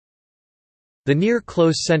The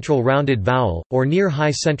near-close central rounded vowel, or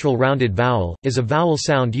near-high central rounded vowel, is a vowel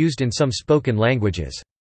sound used in some spoken languages.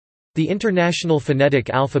 The International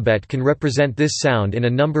Phonetic Alphabet can represent this sound in a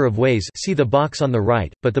number of ways, see the box on the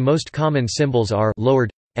right, but the most common symbols are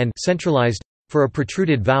lowered and centralized for a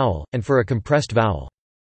protruded vowel, and for a compressed vowel.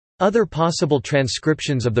 Other possible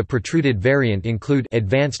transcriptions of the protruded variant include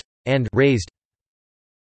advanced and raised.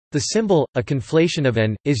 The symbol, a conflation of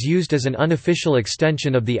n, is used as an unofficial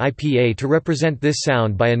extension of the IPA to represent this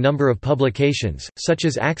sound by a number of publications, such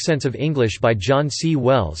as Accents of English by John C.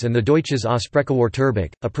 Wells and the Deutsches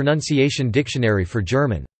Aussprachewörterbuch, a pronunciation dictionary for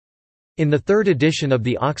German. In the third edition of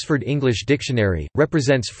the Oxford English Dictionary,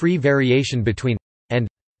 represents free variation between and.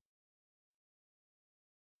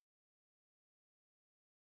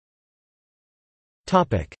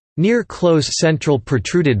 Near close central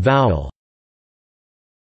protruded vowel.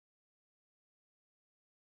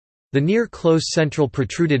 The near-close central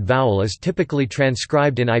protruded vowel is typically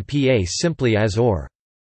transcribed in IPA simply as or.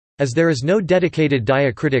 As there is no dedicated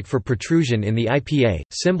diacritic for protrusion in the IPA,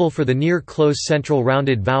 symbol for the near-close central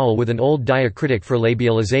rounded vowel with an old diacritic for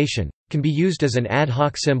labialization, can be used as an ad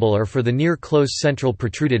hoc symbol or for the near-close central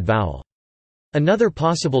protruded vowel. Another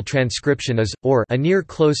possible transcription is, or a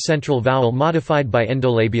near-close central vowel modified by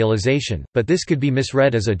endolabialization, but this could be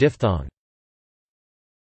misread as a diphthong.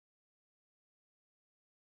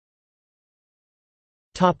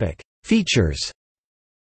 Features.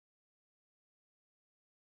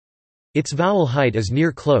 Its vowel height is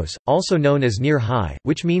near-close, also known as near-high,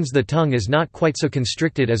 which means the tongue is not quite so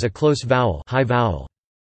constricted as a close vowel, high vowel.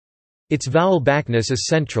 Its vowel backness is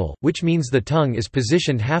central, which means the tongue is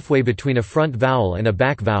positioned halfway between a front vowel and a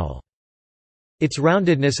back vowel. Its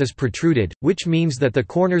roundedness is protruded, which means that the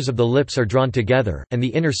corners of the lips are drawn together, and the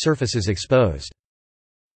inner surface is exposed.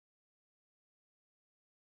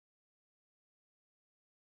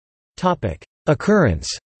 Occurrence.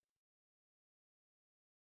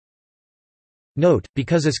 Note,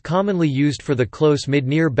 because is commonly used for the close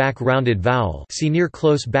mid-near back rounded vowel, see near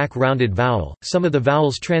close back rounded vowel, some of the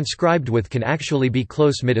vowels transcribed with can actually be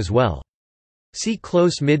close mid as well. See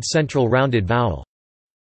close mid central rounded vowel.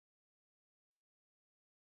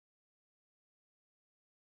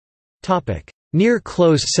 Near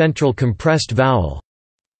close central compressed vowel.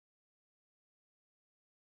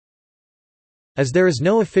 As there is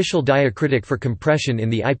no official diacritic for compression in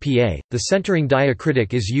the IPA, the centering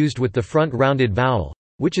diacritic is used with the front rounded vowel,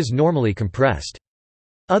 which is normally compressed.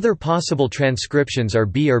 Other possible transcriptions are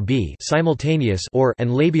B or B simultaneous or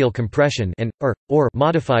and labial compression and or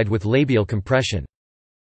modified with labial compression.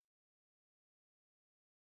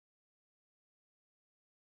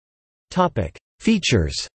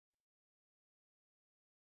 Features.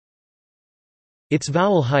 Its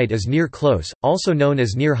vowel height is near-close, also known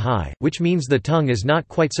as near-high, which means the tongue is not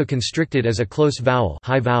quite so constricted as a close vowel,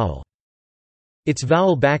 high vowel. Its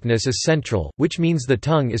vowel backness is central, which means the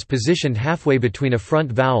tongue is positioned halfway between a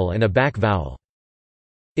front vowel and a back vowel.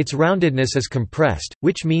 Its roundedness is compressed,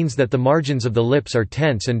 which means that the margins of the lips are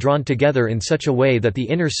tense and drawn together in such a way that the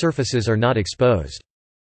inner surfaces are not exposed.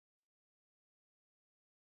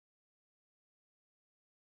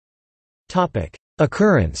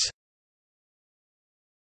 Occurrence.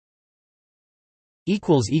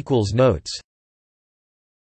 Notes